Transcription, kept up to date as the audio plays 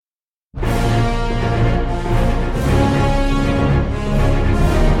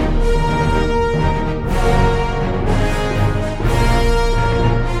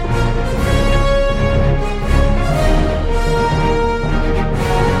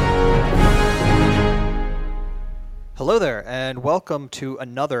and welcome to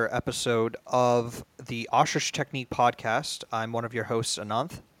another episode of the Ostrich Technique podcast. I'm one of your hosts,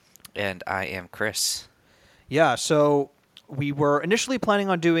 Ananth. And I am Chris. Yeah, so we were initially planning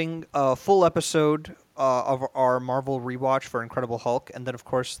on doing a full episode of our Marvel rewatch for Incredible Hulk, and then, of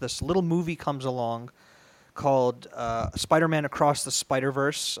course, this little movie comes along called Spider-Man Across the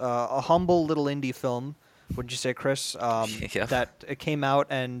Spider-Verse, a humble little indie film, wouldn't you say, Chris? Yep. That it came out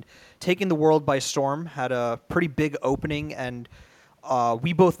and taking the world by storm, had a pretty big opening, and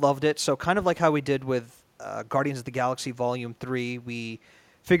we both loved it. So kind of like how we did with Guardians of the Galaxy Volume 3, we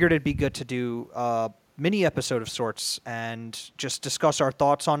figured it'd be good to do a mini episode of sorts and just discuss our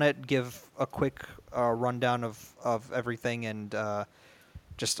thoughts on it, give a quick rundown of everything, and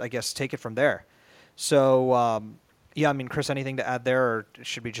just, I guess, take it from there. So, yeah, I mean, Chris, anything to add there, or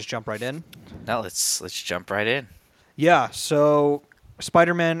should we just jump right in? No, let's jump right in. Yeah, so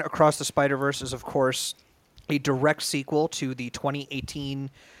Spider-Man Across the Spider-Verse is, of course, a direct sequel to the 2018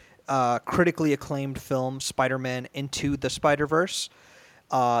 critically acclaimed film Spider-Man Into the Spider-Verse.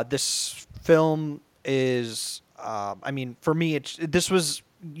 This film is, I mean, for me, this was,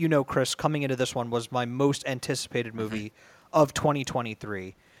 Chris, coming into this one was my most anticipated movie of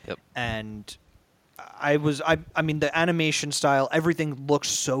 2023. Yep. And I mean, the animation style, everything looks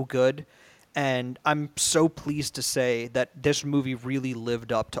so good. And I'm so pleased to say that this movie really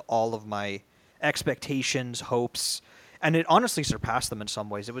lived up to all of my expectations, hopes, and it honestly surpassed them in some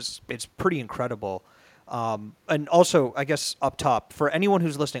ways. It's pretty incredible. And also, I guess up top, for anyone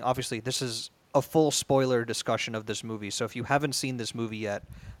who's listening, obviously this is a full spoiler discussion of this movie. So if you haven't seen this movie yet,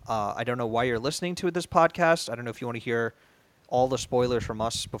 I don't know why you're listening to this podcast. I don't know if you want to hear all the spoilers from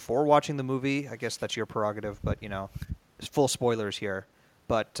us before watching the movie. I guess that's your prerogative, but it's full spoilers here.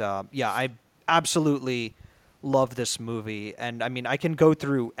 But yeah, I absolutely love this movie, and I mean, I can go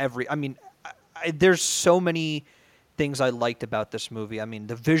through every. I mean, there's so many things I liked about this movie. I mean,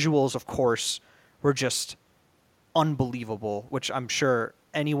 the visuals, of course, were just unbelievable, which I'm sure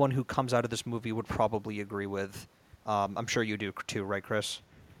anyone who comes out of this movie would probably agree with. I'm sure you do too, right, Chris?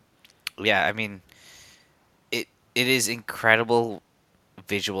 Yeah, I mean, it is incredible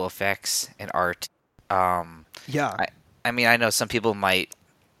visual effects and art. Yeah. I mean, I know some people might,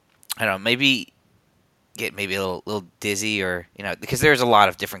 I don't know, maybe get maybe a little dizzy, or because there's a lot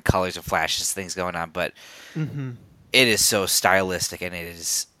of different colors and flashes, things going on, but it is so stylistic and it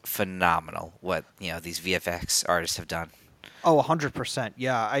is phenomenal what these VFX artists have done. Oh, 100%.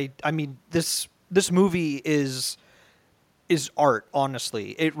 Yeah, I mean, this movie is art.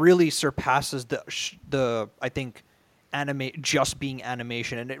 Honestly, it really surpasses the I think just being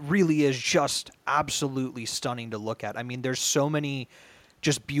animation, and it really is just absolutely stunning to look at. I mean, there's so many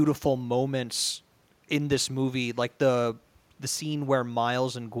just beautiful moments in this movie, like the scene where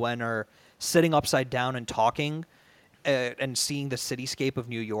Miles and Gwen are sitting upside down and talking, and seeing the cityscape of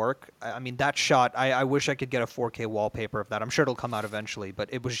New York. I mean, that shot, I wish I could get a 4K wallpaper of that. I'm sure it'll come out eventually, but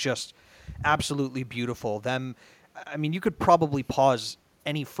it was just absolutely beautiful. I mean, you could probably pause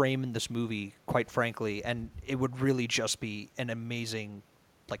any frame in this movie, quite frankly, and it would really just be an amazing,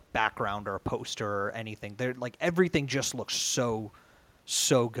 like, background or a poster or anything. Like, everything just looks so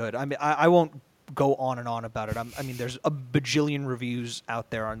good. I mean, I won't go on and on about it. I mean, there's a bajillion reviews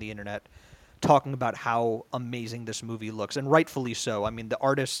out there on the internet talking about how amazing this movie looks, and rightfully so. I mean, the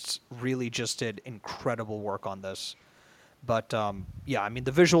artists really just did incredible work on this. But yeah, I mean,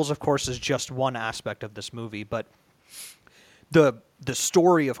 the visuals, of course, is just one aspect of this movie, but the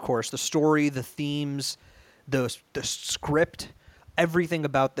story, of course, the themes, the script, everything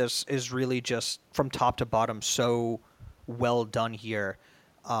about this is really just from top to bottom so well done here.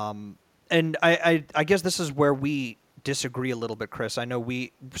 And I guess this is where we disagree a little bit, Chris. I know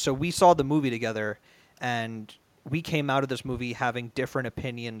we saw the movie together, and we came out of this movie having different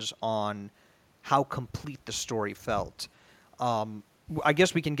opinions on how complete the story felt. I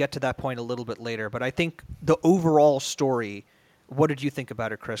guess we can get to that point a little bit later, but I think the overall story, what did you think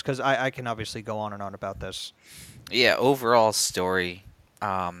about it, Chris? Because I can obviously go on and on about this. Yeah, overall story,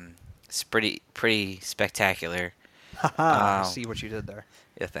 it's pretty spectacular. I see what you did there.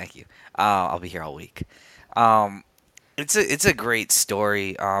 Yeah, thank you. I'll be here all week. It's a great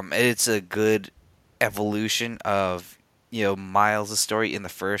story. It's a good evolution of Miles' story in the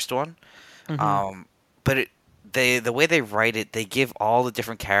first one. But the way they write it, they give all the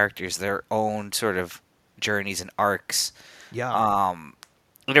different characters their own sort of journeys and arcs. Yeah.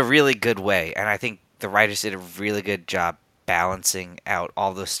 In a really good way, and I think the writers did a really good job balancing out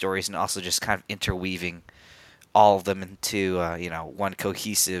all those stories and also just kind of interweaving all of them into one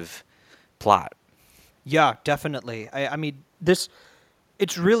cohesive plot. Yeah, definitely. I mean,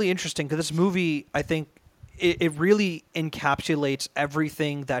 it's really interesting because this movie, I think, it really encapsulates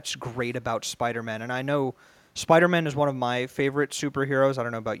everything that's great about Spider-Man. And I know Spider-Man is one of my favorite superheroes. I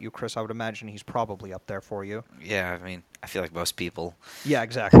don't know about you, Chris. I would imagine he's probably up there for you. Yeah, I mean, I feel like most people. Yeah,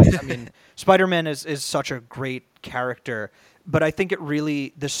 exactly. I mean, Spider-Man is such a great character, but I think it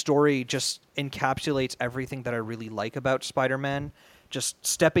really the story just encapsulates everything that I really like about Spider-Man, just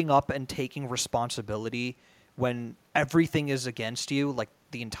stepping up and taking responsibility when everything is against you, like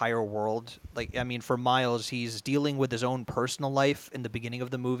the entire world. Like I mean, for Miles, he's dealing with his own personal life in the beginning of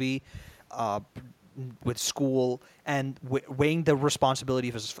the movie, uh, with school and weighing the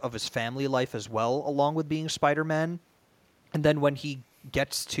responsibility of his family life as well, along with being Spider-Man. And then when he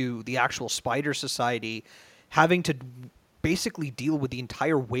gets to the actual Spider Society, having to basically deal with the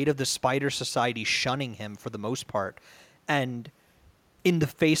entire weight of the Spider Society shunning him for the most part, and in the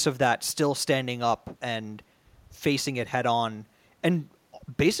face of that, still standing up and facing it head on, and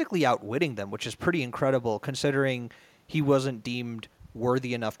basically outwitting them, which is pretty incredible considering he wasn't deemed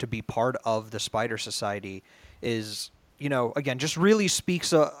worthy enough to be part of the Spider Society. Is again, just really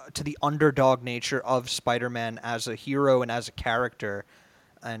speaks to the underdog nature of Spider-Man as a hero and as a character.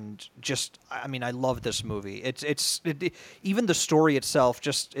 And just, I mean, I love this movie. Even the story itself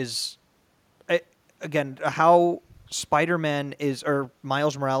just is, again, how Spider-Man is, or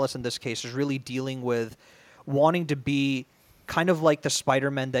Miles Morales in this case, is really dealing with wanting to be kind of like the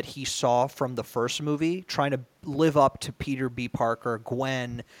Spider-Man that he saw from the first movie, trying to live up to Peter B. Parker,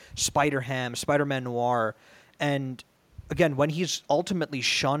 Gwen, Spider-Ham, Spider-Man Noir. And again, when he's ultimately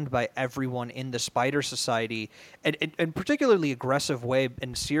shunned by everyone in the Spider Society, and particularly aggressive way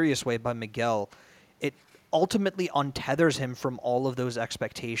and serious way by Miguel, it ultimately untethers him from all of those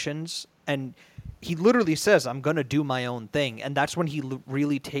expectations. And he literally says, I'm going to do my own thing. And that's when he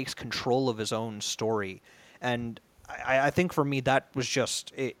really takes control of his own story. And I think for me, that was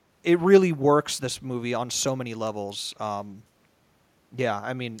just, it really works, this movie, on so many levels. Yeah,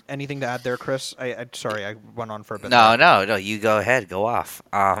 I mean, anything to add there, Chris? Sorry, I went on for a bit No, there. no, no. You go ahead, go off.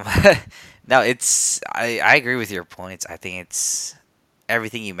 No, I agree with your points. I think it's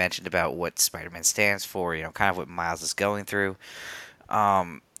everything you mentioned about what Spider-Man stands for. Kind of what Miles is going through.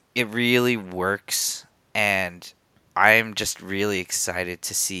 It really works, and I'm just really excited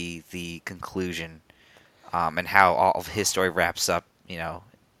to see the conclusion, and how all of his story wraps up.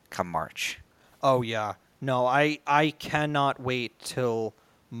 Come March. Oh yeah. No, I cannot wait till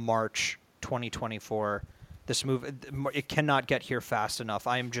March 2024. This movie, it cannot get here fast enough.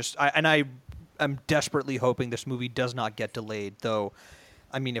 I am desperately hoping this movie does not get delayed, though.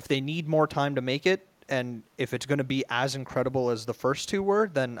 I mean, if they need more time to make it, and if it's going to be as incredible as the first two were,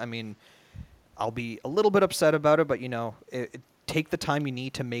 then I mean, I'll be a little bit upset about it. But take the time you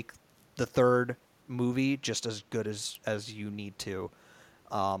need to make the third movie just as good as you need to.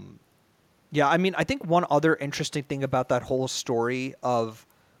 Yeah, I mean, I think one other interesting thing about that whole story of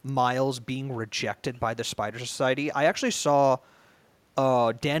Miles being rejected by the Spider Society, I actually saw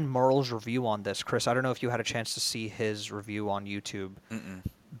Dan Murrell's review on this. Chris, I don't know if you had a chance to see his review on YouTube, Mm-mm.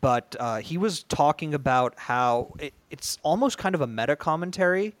 but he was talking about how it's almost kind of a meta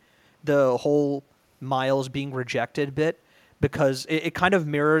commentary, the whole Miles being rejected bit, because it kind of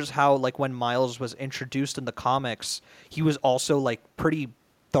mirrors how, like, when Miles was introduced in the comics, he was also, like, pretty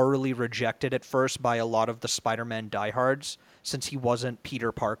thoroughly rejected at first by a lot of the Spider-Man diehards, since he wasn't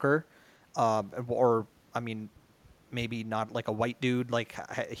Peter Parker, or, I mean, maybe not like a white dude like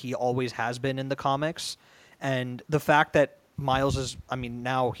he always has been in the comics. And the fact that Miles is, I mean,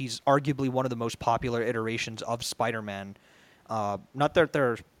 now he's arguably one of the most popular iterations of Spider-Man. Not that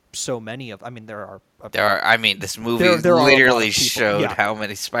there are so many of, I mean, there are. I mean, this movie There are a lot literally of people. showed Yeah. how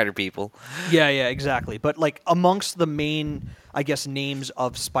many Spider people. Yeah, exactly. But like amongst the main, I guess, names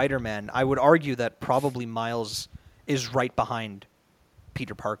of Spider-Man, I would argue that probably Miles is right behind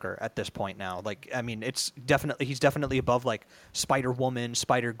Peter Parker at this point now. Like, I mean, he's definitely above like Spider-Woman,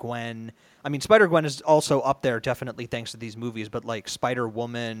 Spider-Gwen. I mean, Spider-Gwen is also up there definitely thanks to these movies, but like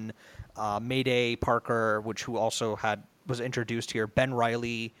Spider-Woman, Mayday Parker, who also was introduced here, Ben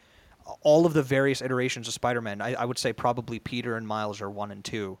Reilly, all of the various iterations of Spider-Man. I would say probably Peter and Miles are 1 and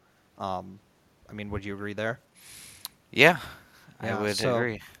 2. I mean, would you agree there? Yeah, I Yeah. would So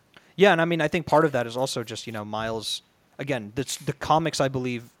agree. yeah, and I mean, I think part of that is also just Miles. Again, the comics, I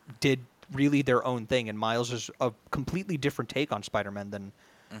believe, did really their own thing, and Miles is a completely different take on Spider-Man than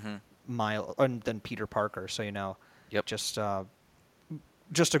Hmm. than Peter Parker. So Yep. just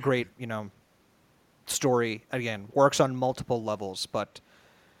just a great story. Again, works on multiple levels, but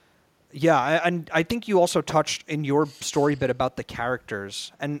yeah, and I think you also touched in your story bit about the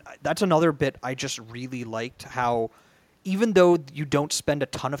characters, and that's another bit I just really liked, how even though you don't spend a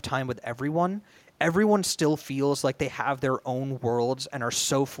ton of time with everyone, everyone still feels like they have their own worlds and are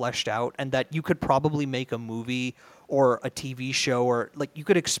so fleshed out, and that you could probably make a movie or a TV show, or like you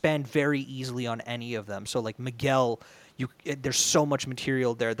could expand very easily on any of them. So like Miguel, there's so much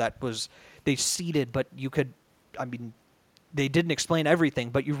material there that was they seeded, but you could, I mean, they didn't explain everything,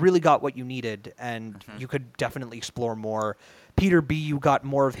 but you really got what you needed, and Hmm. you could definitely explore more. Peter B, you got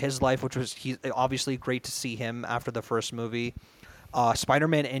more of his life, which was he obviously great to see him after the first movie.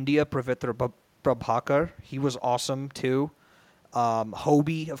 Spider-Man India, Pravitra Prabhakar, he was awesome too.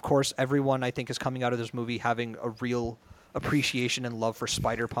 Hobie, of course, everyone I think is coming out of this movie having a real appreciation and love for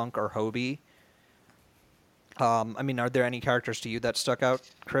Spider-Punk or Hobie. I mean, are there any characters to you that stuck out,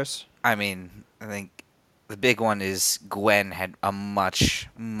 Chris? I mean, I think the big one is Gwen had a much,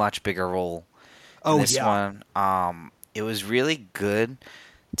 much bigger role in Oh this yeah, one. It was really good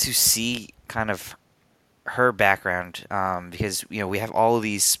to see kind of her background, because we have all of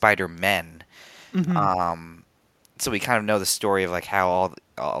these Spider Men, hmm um, so we kind of know the story of like how all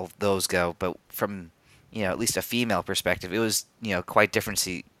of those go. But from at least a female perspective, it was quite different. To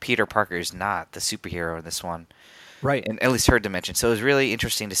see Peter Parker is not the superhero in this one, right. and at least her dimension. So it was really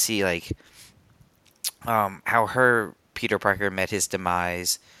interesting to see like how her Peter Parker met his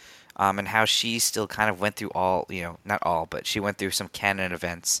demise, and how she still kind of went through all, not all, but she went through some canon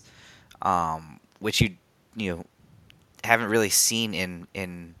events, which you know haven't really seen in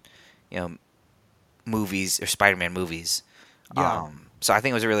you know movies or Spider-Man movies. Yeah, So I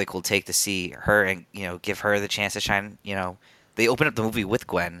think it was a really cool take to see her and give her the chance to shine. They opened up the movie with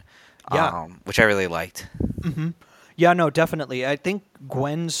Gwen, yeah. which I really liked. hmm Yeah, no, definitely. I think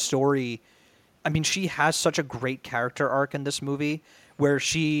Gwen's story, I mean, she has such a great character arc in this movie where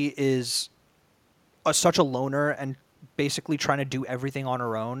she is such a loner and basically trying to do everything on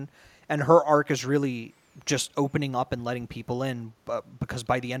her own. And her arc is really just opening up and letting people in. Because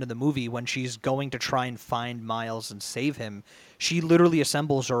by the end of the movie, when she's going to try and find Miles and save him, she literally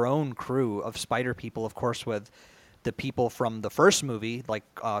assembles her own crew of spider people, of course, with the people from the first movie, like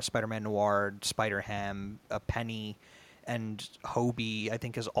Spider-Man Noir, Spider-Ham, Penny, and Hobie. I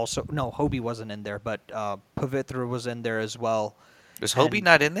think is also no, Hobie wasn't in there, but Pavitra was in there as well. Was Hobie And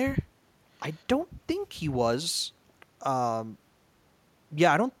not in there? I don't think he was. Um,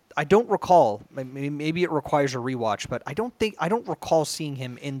 yeah, I don't recall. Maybe it requires a rewatch, but I don't recall seeing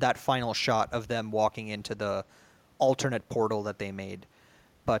him in that final shot of them walking into the alternate portal that they made.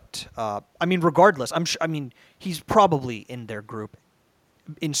 But I mean, regardless, I mean, he's probably in their group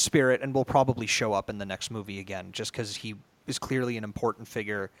in spirit and will probably show up in the next movie again, just because he is clearly an important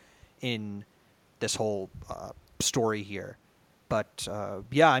figure in this whole story here. But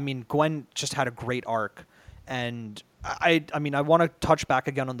yeah, I mean, Gwen just had a great arc, and I mean, I want to touch back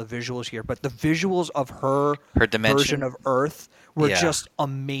again on the visuals here, but the visuals of her Her version dimension? of Earth were Yeah. just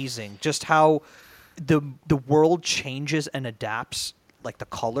amazing. Just how the world changes and adapts, like the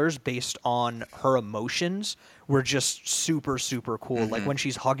colors based on her emotions, were just super cool. Like Hmm. when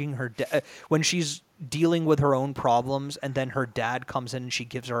she's hugging when she's dealing with her own problems, and then her dad comes in and she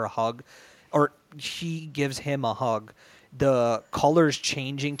gives her a hug, or she gives him a hug. The colors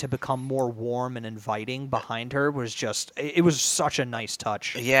changing to become more warm and inviting behind her was just, it was such a nice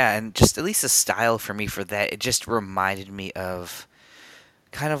touch. Yeah, and just at least the style for me for that, it just reminded me of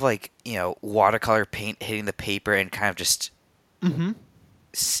kind of like watercolor paint hitting the paper and kind of just Mm-hmm.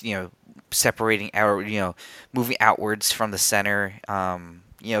 s- you know separating out, moving outwards from the center,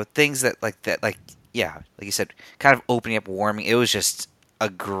 things that, yeah, like you said, kind of opening up, warming. It was just a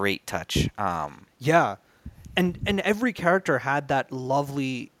great touch. Yeah, and every character had that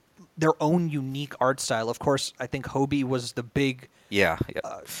lovely, their own unique art style. Of course, I think Hobie was the big, Yeah, yeah.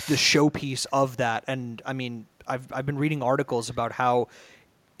 the showpiece of that. And I mean, I've been reading articles about how,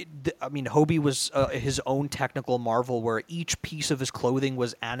 I mean, Hobie was his own technical marvel, where each piece of his clothing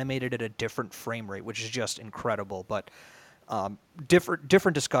was animated at a different frame rate, which is just incredible. But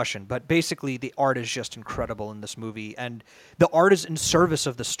different discussion. But basically, the art is just incredible in this movie, and the art is in service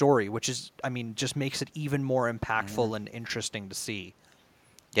of the story, which is, I mean, just makes it even more Mhm. impactful and interesting to see.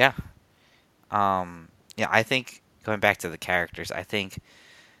 Yeah. Yeah, I think going back to the characters, I think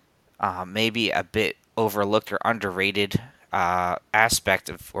maybe a bit overlooked or underrated aspect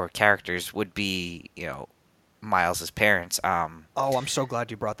of or characters would be Miles's parents. Oh, I'm so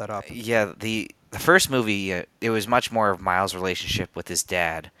glad you brought that up. Yeah, the first movie, it was much more of Miles' relationship with his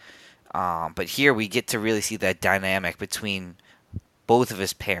dad, but here we get to really see that dynamic between both of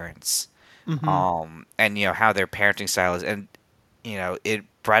his parents, Mm-hmm. and how their parenting style is, and it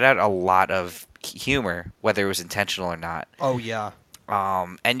brought out a lot of humor, whether it was intentional or not. Oh yeah.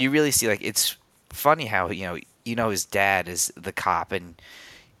 And you really see, like, it's funny how his dad is the cop, and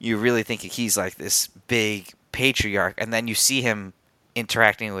you really think he's like this big patriarch, and then you see him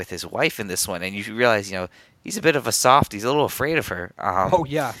interacting with his wife in this one, and you realize, he's a bit of a soft. He's a little afraid of her, Oh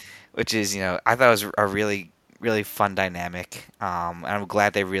yeah. which is, I thought was a really, really fun dynamic. And I'm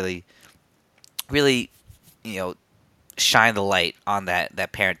glad they really, really, you know, shine the light on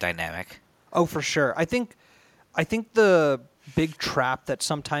that parent dynamic. Oh, for sure. I think the big trap that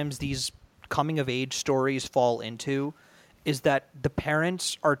sometimes these coming of age stories fall into is that the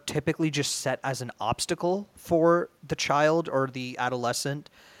parents are typically just set as an obstacle for the child or the adolescent,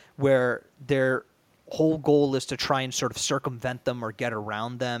 where their whole goal is to try and sort of circumvent them or get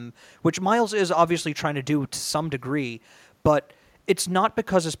around them, which Miles is obviously trying to do to some degree, but it's not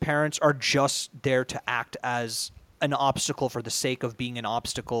because his parents are just there to act as an obstacle for the sake of being an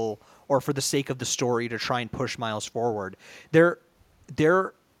obstacle or for the sake of the story to try and push Miles forward. Their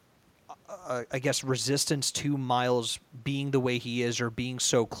I guess resistance to Miles being the way he is or being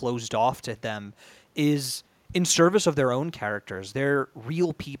so closed off to them is in service of their own characters. They're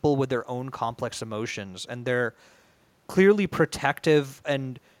real people with their own complex emotions, and they're clearly protective,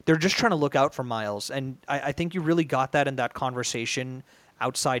 and they're just trying to look out for Miles. And I think you really got that in that conversation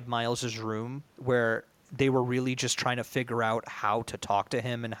outside Miles's room, where they were really just trying to figure out how to talk to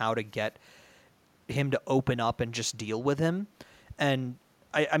him and how to get him to open up and just deal with him. And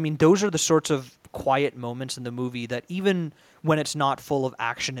I mean, those are the sorts of quiet moments in the movie that even when it's not full of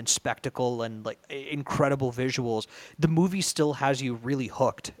action and spectacle and like incredible visuals, the movie still has you really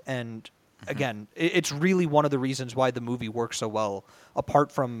hooked. And again, it's really one of the reasons why the movie works so well,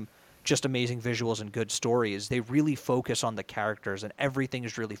 apart from just amazing visuals and good stories. They really focus on the characters, and everything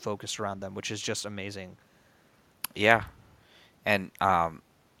is really focused around them, which is just amazing. Yeah, and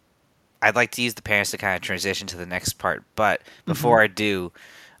I'd like to use the parents to kind of transition to the next part, but Hmm. before I do,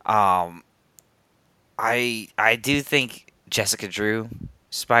 um, I do think Jessica Drew,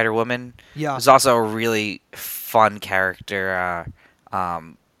 Spider Woman, Yeah, was also a really fun character.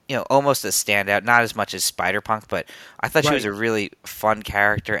 Almost a standout. Not as much as Spider Punk, but I thought she was right. a really fun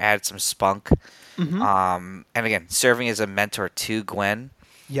character. Added some spunk. Hmm. And again, serving as a mentor to Gwen.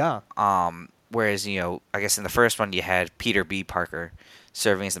 Yeah. Whereas, I guess in the first one you had Peter B. Parker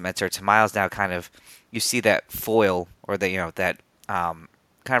serving as the mentor to Miles. Now, kind of, you see that foil or that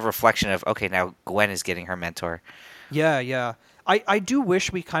kind of reflection of, okay, now Gwen is getting her mentor. Yeah, yeah. I do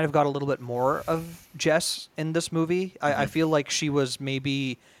wish we kind of got a little bit more of Jess in this movie. I Hmm. feel like she was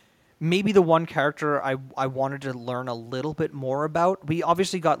maybe the one character I wanted to learn a little bit more about. We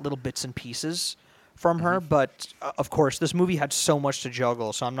obviously got little bits and pieces from Hmm. her, but of course this movie had so much to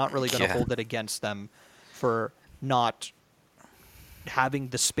juggle, so I'm not really going to Yeah. hold it against them for not having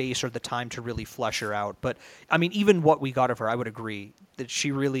the space or the time to really flesh her out. But I mean, even what we got of her, I would agree that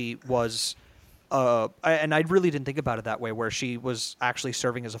she really was. And I really didn't think about it that way, where she was actually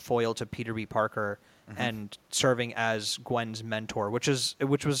serving as a foil to Peter B. Parker Hmm. and serving as Gwen's mentor, which was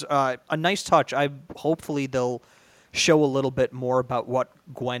a nice touch. I hopefully they'll show a little bit more about what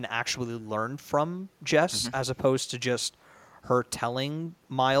Gwen actually learned from Jess, Hmm. as opposed to just her telling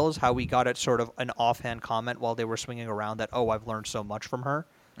Miles how we got it sort of an offhand comment while they were swinging around that, oh, I've learned so much from her.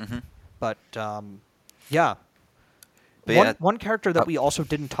 Hmm. But yeah, But yeah, one character that oh, we also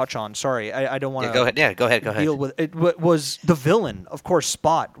didn't touch on. Sorry, I don't want yeah. Go to ahead. Yeah, go ahead. Go ahead. deal with it. Was the villain, of course,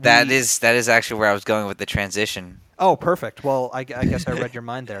 Spot. That is actually where I was going with the transition. Oh, perfect. Well, I guess I read your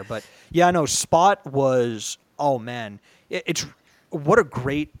mind there, but yeah, no, Spot was. Oh man, it's what a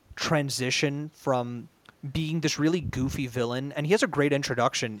great transition from being this really goofy villain, and he has a great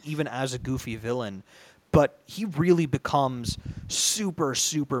introduction even as a goofy villain, but he really becomes super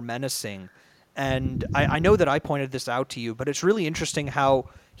super menacing. And I know that I pointed this out to you, but it's really interesting how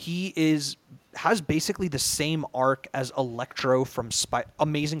he has basically the same arc as Electro from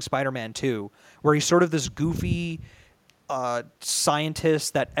Amazing Spider-Man 2, where he's sort of this goofy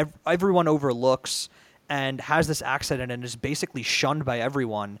scientist that everyone overlooks and has this accident and is basically shunned by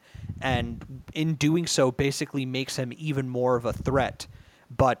everyone, and in doing so basically makes him even more of a threat.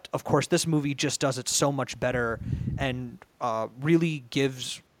 But of course this movie just does it so much better and really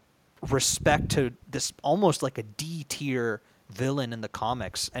gives respect to this almost like a D tier villain in the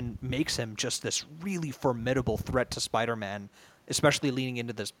comics and makes him just this really formidable threat to Spider-Man, especially leading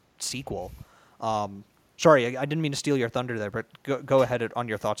into this sequel. Sorry, I didn't mean to steal your thunder there, but go ahead on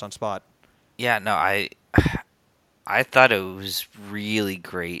your thoughts on Spot. Yeah, no, I thought it was really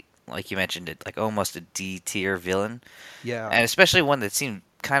great. Like you mentioned, it like almost a D tier villain, Yeah. and especially one that seemed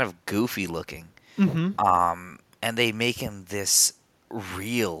kind of goofy looking. Mm-hmm. And they make him this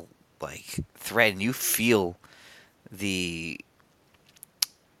real like threat, and you feel the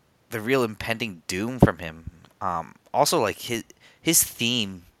the real impending doom from him. Also, like his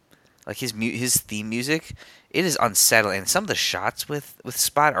theme like his theme music, it is unsettling. And some of the shots with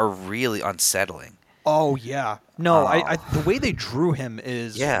Spot are really unsettling. Oh yeah. No, I Oh, the way they drew him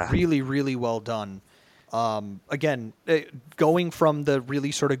is yeah. really really well done. Again, going from the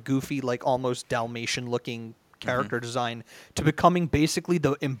really sort of goofy, like almost Dalmatian looking Hmm. character design to becoming basically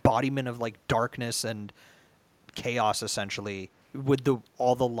the embodiment of like darkness and chaos, essentially, with the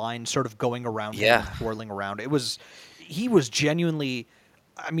all the lines sort of going around him Yeah. and swirling around. He was genuinely,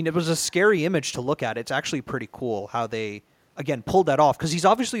 I mean, it was a scary image to look at. It's actually pretty cool how they again pulled that off because he's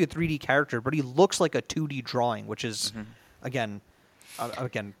obviously a 3D character, but he looks like a 2D drawing, which is Hmm. again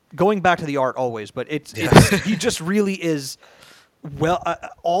again going back to the art always, but Yeah. it's he just really is well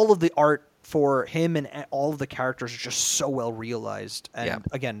all of the art for him and all of the characters are just so well realized Yeah. and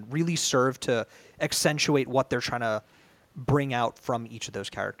again really serve to accentuate what they're trying to bring out from each of those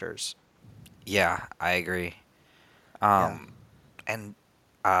characters. Yeah, I agree. Yeah. Um, and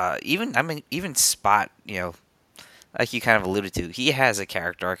even I mean even Spot, like you kind of alluded to, he has a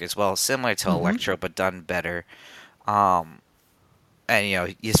character arc as well, similar to Mm-hmm. Electro but done better. Um,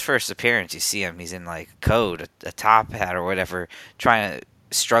 and his first appearance, you see him, he's in like code, a top hat or whatever, trying to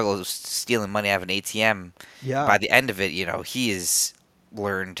struggle stealing money out of an ATM. Yeah. By the end of it, he has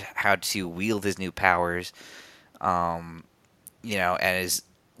learned how to wield his new powers. Um, and is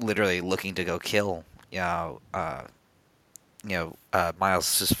literally looking to go kill,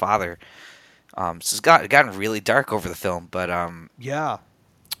 Miles' father. So it's gotten really dark over the film, but Yeah.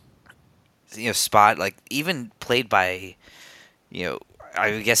 Spot, like even played by, you know,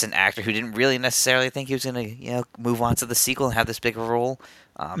 I guess an actor who didn't really necessarily think he was gonna, move on to the sequel and have this bigger role,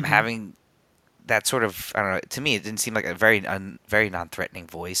 Mm-hmm. having that sort of, I don't know. To me, it didn't seem like a very non-threatening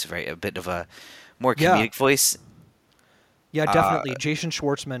voice, a bit of a more Yeah. comedic voice. Yeah, Uh, definitely. Jason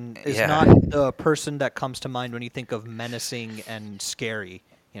Schwartzman is yeah, not the person that comes to mind when you think of menacing and scary,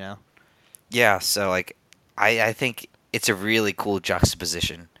 you know? yeah. So like, I think it's a really cool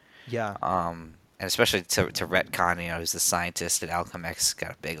juxtaposition. Yeah. And especially to retcon, who's the scientist at Alchemex,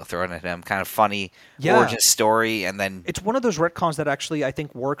 got a bagel thrown at him. Kind of funny Yeah. origin story, and then It's one of those retcons that actually I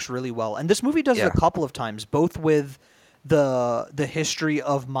think works really well. And this movie does it a yeah, couple of times, both with the history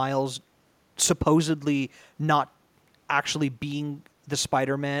of Miles supposedly not actually being the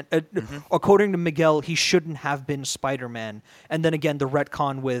Spider-Man. hmm, According to Miguel, he shouldn't have been Spider-Man. And then again, the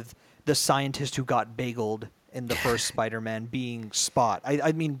retcon with the scientist who got bageled in the first Spider-Man being Spot.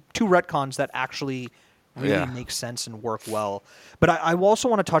 I mean, two retcons that actually really yeah, make sense and work well. But I also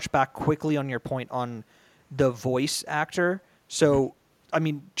want to touch back quickly on your point on the voice actor. hmm, So, I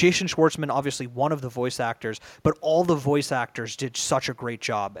mean, Jason Schwartzman, obviously one of the voice actors, but all the voice actors did such a great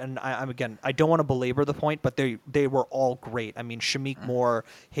job. And I'm again, I don't want to belabor the point, but they were all great. I mean, Shamik Moore,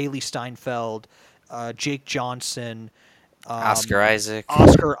 Haley Steinfeld, Jake Johnson, um, Oscar Isaac,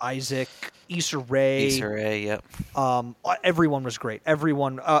 Oscar Isaac, Issa Rae. Issa Rae, yep, Everyone was great.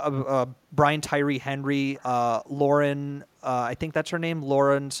 Everyone, Brian Tyree Henry, Lauren, I think that's her name,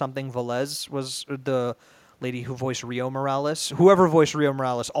 Lauren something Velez was the lady who voiced Rio Morales. Whoever voiced Rio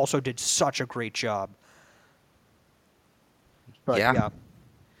Morales also did such a great job. But yeah.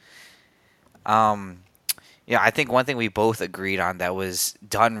 yeah. Um, yeah, I think one thing we both agreed on that was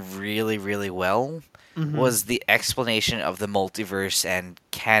done really, really well Hmm. was the explanation of the multiverse and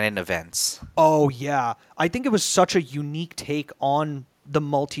canon events. Oh yeah, I think it was such a unique take on the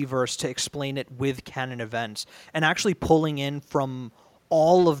multiverse to explain it with canon events and actually pulling in from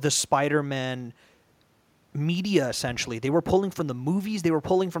all of the Spider-Man media essentially. They were pulling from the movies, they were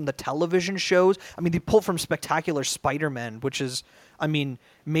pulling from the television shows. I mean, they pulled from Spectacular Spider-Man, which is, I mean,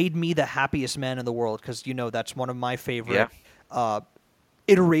 made me the happiest man in the world because that's one of my Yeah, favorite uh,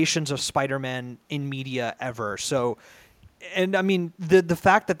 iterations of Spider-Man in media ever. So, and I mean, the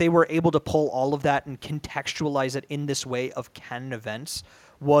fact that they were able to pull all of that and contextualize it in this way of canon events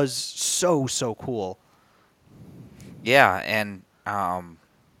was so cool. yeah, and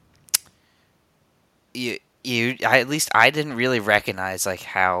at least I didn't really recognize like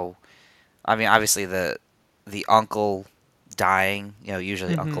how. I mean, obviously the uncle dying,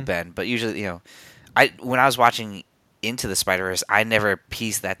 usually Uncle Hmm. Ben, but usually, I when I was watching Into the Spider Verse, I never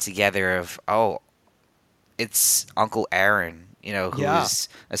pieced that together. Of it's Uncle Aaron, Yeah. who's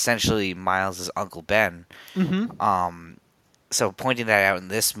essentially Miles' Uncle Ben. Hmm. Um, so pointing that out in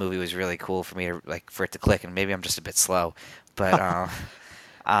this movie was really cool for me to like for it to click, and maybe I'm just a bit slow, but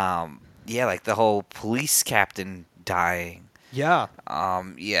yeah, like the whole police captain dying. Yeah.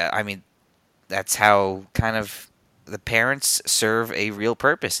 Yeah, I mean that's how kind of the parents serve a real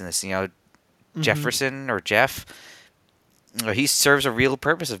purpose in this. Hmm. Jefferson or Jeff, he serves a real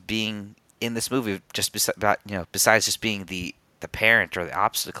purpose of being in this movie. Just besides just being the the parent or the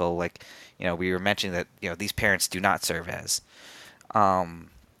obstacle. Like, we were mentioning that these parents do not serve as. Um,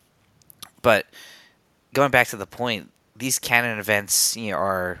 but going back to the point, these canon events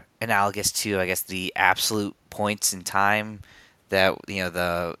are analogous to, I guess, the absolute points in time that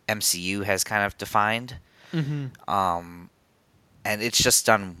the MCU has kind of defined. Mm-hmm. Um, and it's just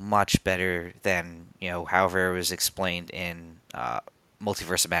done much better than however it was explained in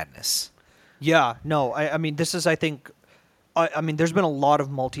Multiverse of Madness. Yeah, no, I mean, this is, I think, I mean, there's been a lot of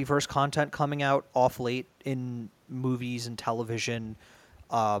multiverse content coming out off late in movies and television.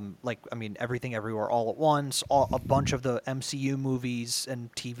 Like, I mean, Everything Everywhere All at Once, a bunch of the MCU movies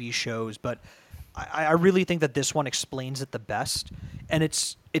and TV shows. But I really think that this one explains it the best, and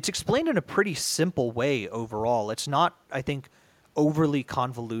it's explained in a pretty simple way overall. It's not, I think, overly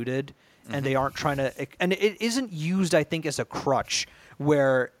convoluted, and Hmm. they aren't trying to, and it isn't used, I think, as a crutch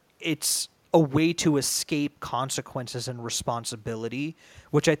where it's a way to escape consequences and responsibility,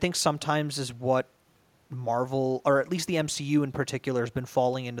 which I think sometimes is what Marvel, or at least the MCU in particular, has been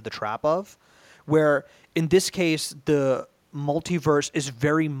falling into the trap of. Where in this case, the multiverse is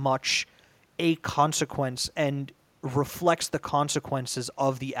very much a consequence and reflects the consequences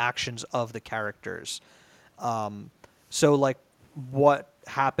of the actions of the characters. So, like, what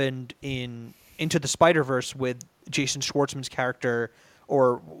happened in Into the Spider-Verse with Jason Schwartzman's character,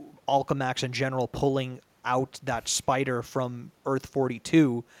 or Alchemax in general, pulling out that spider from Earth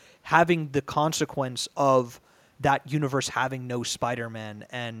 42, having the consequence of that universe having no Spider-Man,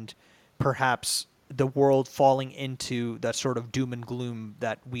 and perhaps the world falling into that sort of doom and gloom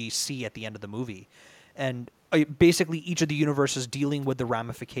that we see at the end of the movie. And basically each of the universes dealing with the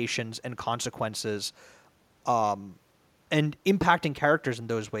ramifications and consequences, and impacting characters in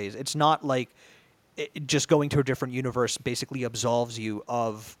those ways. It's not like just going to a different universe basically absolves you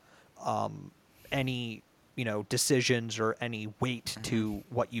of any decisions or any weight Hmm. to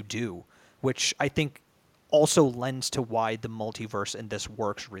what you do, which I think also lends to why the multiverse in this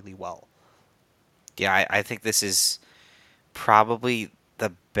works really well. Yeah, I think this is probably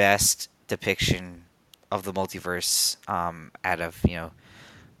the best depiction of the multiverse out of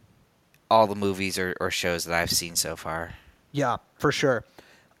all the movies or shows that I've seen so far. Yeah, for sure.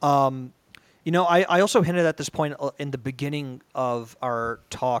 Um, I also hinted at this point in the beginning of our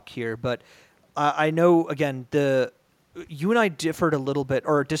talk here, but I know, again, you and I differed a little bit,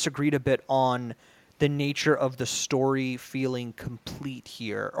 or disagreed a bit, on the nature of the story feeling complete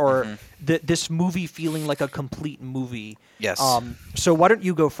here, or Hmm. this movie feeling like a complete movie. Yes. So why don't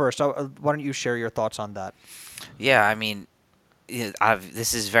you go first? Why don't you share your thoughts on that? Yeah, I mean,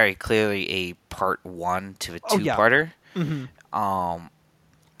 this is very clearly a part one to a Oh yeah. two-parter. Hmm. Um,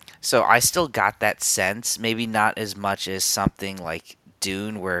 so I still got that sense, maybe not as much as something like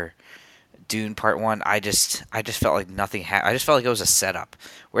Dune, where Dune Part One, I just felt like nothing. I just felt like it was a setup.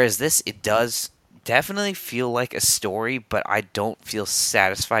 Whereas this, it does definitely feel like a story, but I don't feel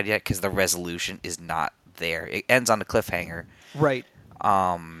satisfied yet because the resolution is not there. It ends on a cliffhanger. Right.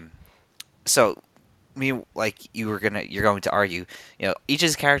 Um, so like you're going to argue, each of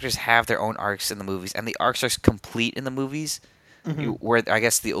these characters have their own arcs in the movies, and the arcs are complete in the movies. Hmm. Where I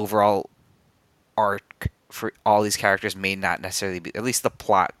guess the overall arc for all these characters may not necessarily be. At least the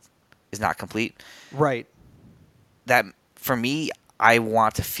plot is not complete. Right. That for me, I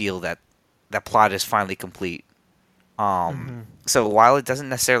want to feel that that plot is finally complete. Hmm. So while it doesn't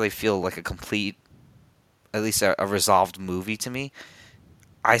necessarily feel like a complete, at least a resolved movie to me,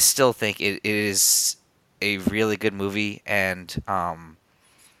 I still think it is a really good movie, and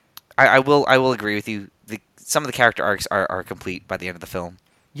I will agree with you. Some of the character arcs are complete by the end of the film,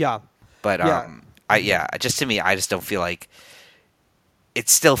 Yeah. but Yeah. I Hmm. yeah, just to me, I just don't feel like it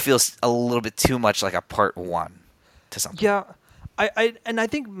still feels a little bit too much like a part one to something. Yeah, and I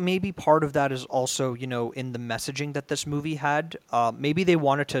think maybe part of that is also, in the messaging that this movie had. Maybe they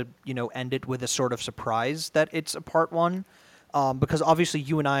wanted to, end it with a sort of surprise that it's a part one, because obviously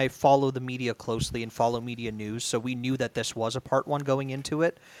you and I follow the media closely and follow media news, so we knew that this was a part one going into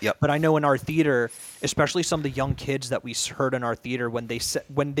it. Yep. But I know in our theater, especially some of the young kids that we heard in our theater, when they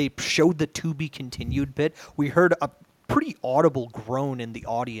showed the to be continued bit, we heard a pretty audible groan in the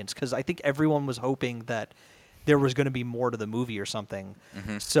audience, because I think everyone was hoping that there was going to be more to the movie or something.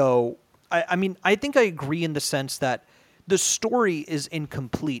 Hmm. So, I mean, I think I agree in the sense that the story is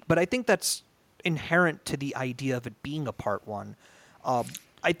incomplete, but I think that's inherent to the idea of it being a part one.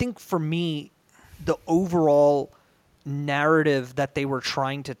 I think for me, the overall narrative that they were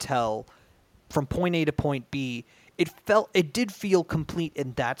trying to tell from point A to point B, it did feel complete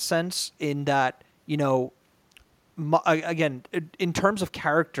in that sense, in that, again, in terms of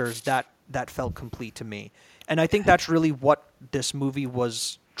characters, that felt complete to me. And I think that's really what this movie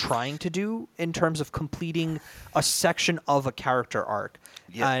was trying to do in terms of completing a section of a character arc.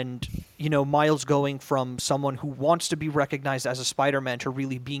 Yep. And, Miles going from someone who wants to be recognized as a Spider-Man to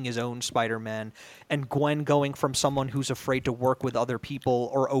really being his own Spider-Man, and Gwen going from someone who's afraid to work with other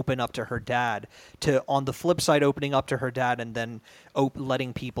people or open up to her dad to, on the flip side, opening up to her dad and then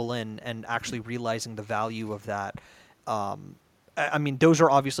letting people in and actually realizing the value of that. I mean, those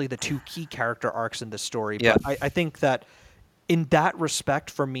are obviously the two key character arcs in this story, Yeah. but I think that in that respect,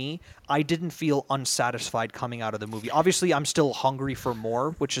 for me, I didn't feel unsatisfied coming out of the movie. Obviously, I'm still hungry for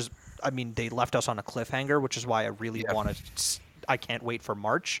more, which is, I mean, they left us on a cliffhanger, which is why I really Yeah. want to, I can't wait for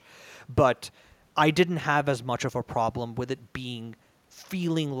March. But I didn't have as much of a problem with it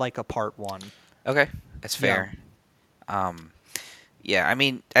feeling like a part one. Okay, that's Yeah. fair. Um, yeah, I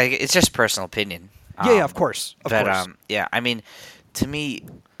mean, it's just personal opinion. Yeah, of course. Of But course. yeah, I mean, to me,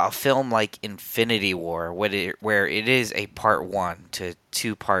 a film like Infinity War, where it is a part one to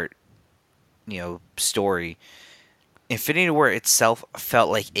two part, story. Infinity War itself felt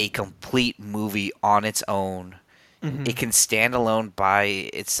like a complete movie on its own. Hmm. It can stand alone by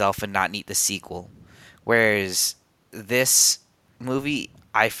itself and not need the sequel. Whereas this movie,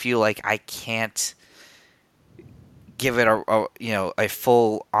 I feel like I can't give it a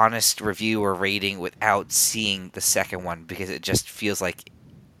full honest review or rating without seeing the second one, because it just feels like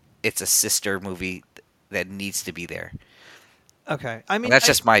it's a sister movie that needs to be there. Okay. I And mean, that's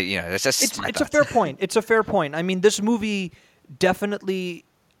just my that's just my it's a thoughts. fair point. It's a fair point. I mean, this movie definitely.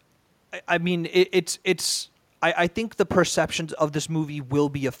 I mean, it's. I think the perceptions of this movie will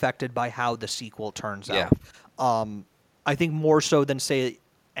be affected by how the sequel turns Yeah. out. I think more so than say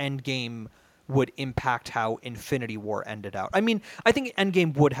Endgame would impact how Infinity War ended out. I mean, I think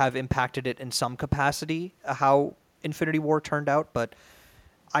Endgame would have impacted it in some capacity, how Infinity War turned out, but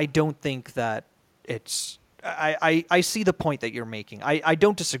I don't think that it's. I see the point that you're making. I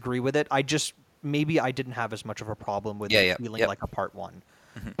don't disagree with it. I just maybe I didn't have as much of a problem with Yeah, it yeah, feeling yep. like a part one.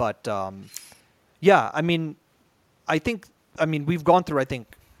 Mhm. But yeah, I mean, I think we've gone through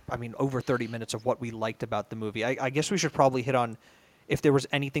over 30 minutes of what we liked about the movie. I guess we should probably hit on if there was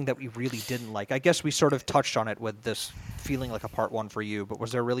anything that we really didn't like. I guess we sort of touched on it with this feeling like a part one for you, but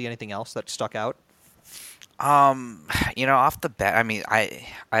was there really anything else that stuck out? Off the bat, I mean,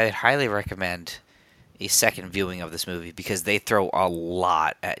 I highly recommend a second viewing of this movie because they throw a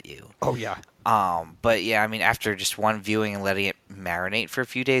lot at you. Oh yeah. But yeah, I mean, after just one viewing and letting it marinate for a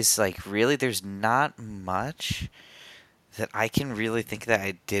few days, like really, there's not much that I can really think that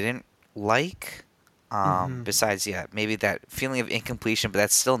I didn't like. Hmm. Besides, yeah, maybe that feeling of incompletion, but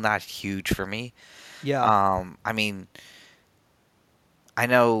that's still not huge for me. Yeah. I mean, I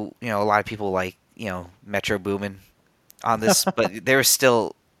know, a lot of people like, Metro Boomin on this, but there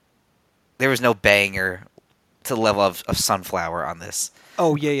was no banger to the level of Sunflower on this.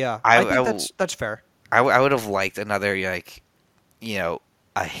 Oh yeah, yeah. I, I I, think w- that's fair. I would have liked another, like, you know,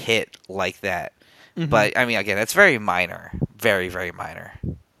 a hit like that. Hmm. But, I mean, again, that's very minor. Very, very minor.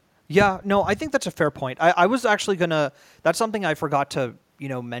 Yeah, no, I think that's a fair point. I was actually gonna. That's something I forgot to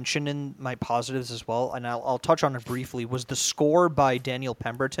mention in my positives as well, and I'll touch on it briefly. Was the score by Daniel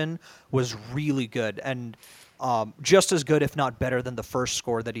Pemberton was really good and just as good, if not better, than the first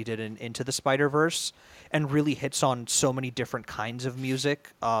score that he did in Into the Spider-Verse, and really hits on so many different kinds of music.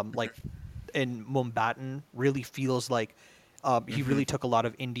 Like in Mumbattan, really feels like he Hmm. really took a lot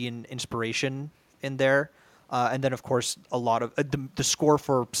of Indian inspiration in there. And then, of course, a lot of the score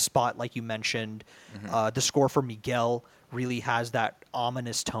for Spot, like you mentioned, Hmm. the score for Miguel really has that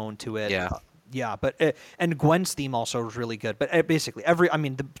ominous tone to it. Yeah. Yeah, but and Gwen's theme also is really good. But basically,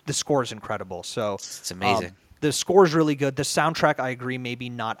 the score is incredible. So It's um, amazing. the score is really good. The soundtrack, I agree, maybe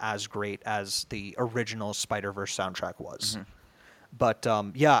not as great as the original Spider-Verse soundtrack was. Hmm. But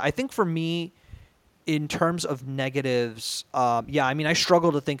yeah, I think for me, in terms of negatives, yeah, I mean, I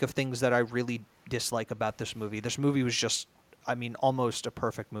struggle to think of things that I really dislike about this movie. This movie was just, almost a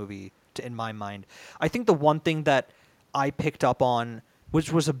perfect movie in my mind. I think the one thing that I picked up on,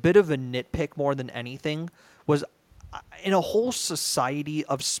 which was a bit of a nitpick more than anything, was in a whole society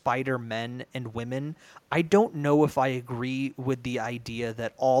of Spider-Men and women, I don't know if I agree with the idea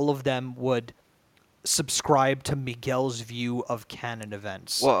that all of them would subscribe to Miguel's view of canon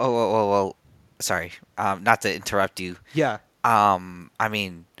events. Well, sorry. Not to interrupt you. Yeah. I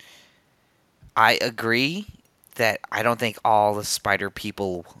mean, I agree that I don't think all the spider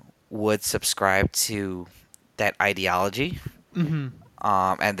people would subscribe to that ideology. Mm-hmm.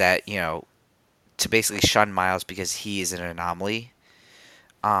 And that, to basically shun Miles because he is an anomaly.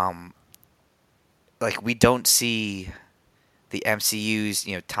 Um, like we don't see the MCU's,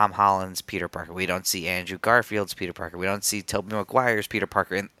 Tom Holland's Peter Parker. We don't see Andrew Garfield's Peter Parker. We don't see Tobey Maguire's Peter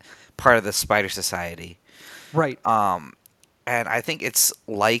Parker in part of the Spider Society. Right. And I think it's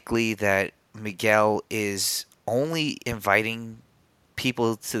likely that Miguel is only inviting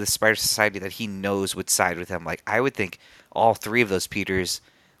people to the Spider Society that he knows would side with him. Like, I would think all three of those Peters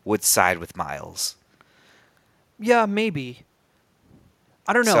would side with Miles. Yeah, maybe.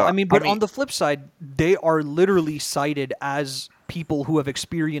 I don't know. So, I mean, but on the flip side, they are literally cited as people who have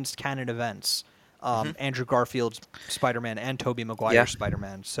experienced canon events. Andrew Garfield's Spider-Man and Tobey Maguire's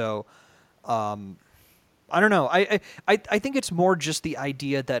Spider-Man. So, I don't know. I think it's more just the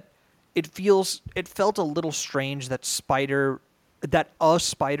idea that it felt a little strange that a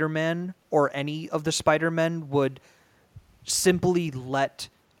Spider-Man or any of the Spider-Men would simply let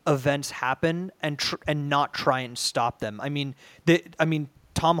events happen and not try and stop them. I mean,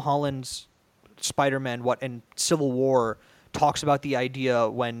 Tom Holland's Spider-Man, in Civil War, talks about the idea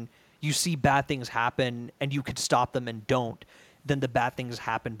when you see bad things happen and you could stop them and don't, then the bad things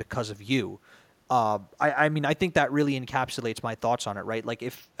happen because of you. I mean, I think that really encapsulates my thoughts on it, right?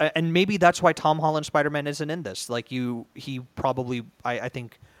 Like and maybe that's why Tom Holland Spider-Man isn't in this. Like he probably, I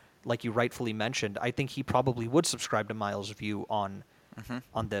think, like you rightfully mentioned, I think he probably would subscribe to Miles' view on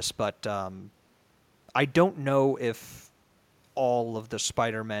this, but I don't know if all of the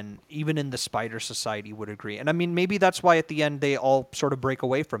Spider-Men, even in the Spider Society, would agree. And I mean, maybe that's why at the end they all sort of break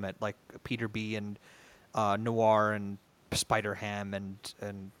away from it, like Peter B. and Noir and Spider-Ham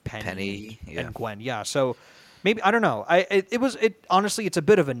and Penny and Gwen. Yeah, so maybe, I don't know. Honestly, it's a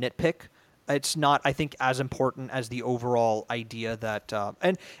bit of a nitpick. It's not, I think, as important as the overall idea that,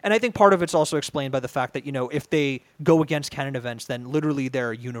 and I think part of it's also explained by the fact that, if they go against canon events, then literally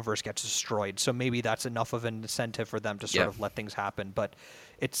their universe gets destroyed. So maybe that's enough of an incentive for them to sort of let things happen. But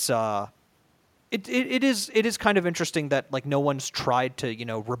it's, it is kind of interesting that, like, no one's tried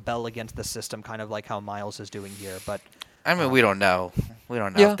to, rebel against the system, kind of like how Miles is doing here. But I mean, we don't know. We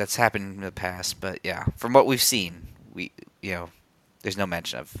don't know if that's happened in the past, but yeah, from what we've seen, there's no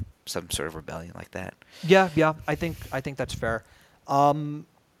mention of some sort of rebellion like that. Yeah, I think that's fair.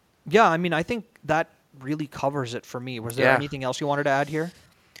 Yeah, I mean, I think that really covers it for me. Was there anything else you wanted to add here?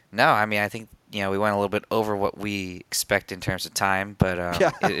 No, I mean, I think we went a little bit over what we expect in terms of time, but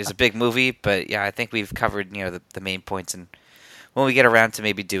it is a big movie. But yeah, I think we've covered the main points, and when we get around to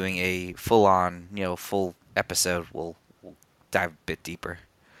maybe doing a full episode, we'll dive a bit deeper.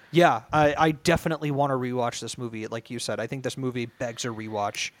 Yeah, I definitely want to rewatch this movie. Like you said, I think this movie begs a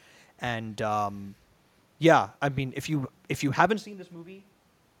rewatch. And yeah, I mean, if you haven't seen this movie,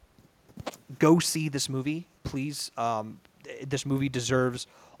 go see this movie, please. This movie deserves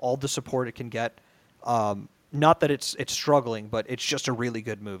all the support it can get. Not that it's struggling, but it's just a really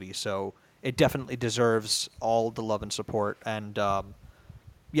good movie. So it definitely deserves all the love and support. And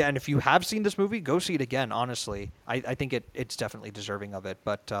yeah, and if you have seen this movie, go see it again. Honestly, I think it's definitely deserving of it.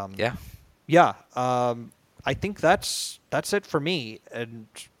 But yeah. I think that's it for me. And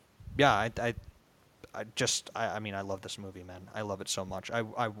yeah, I mean, I love this movie, man. I love it so much.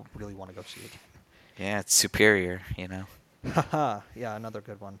 I really want to go see it. Yeah, it's superior, Haha, yeah, another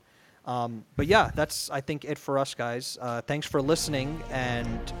good one. But yeah, that's, I think, it for us, guys. Thanks for listening,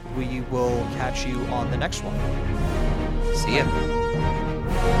 and we will catch you on the next one. See ya.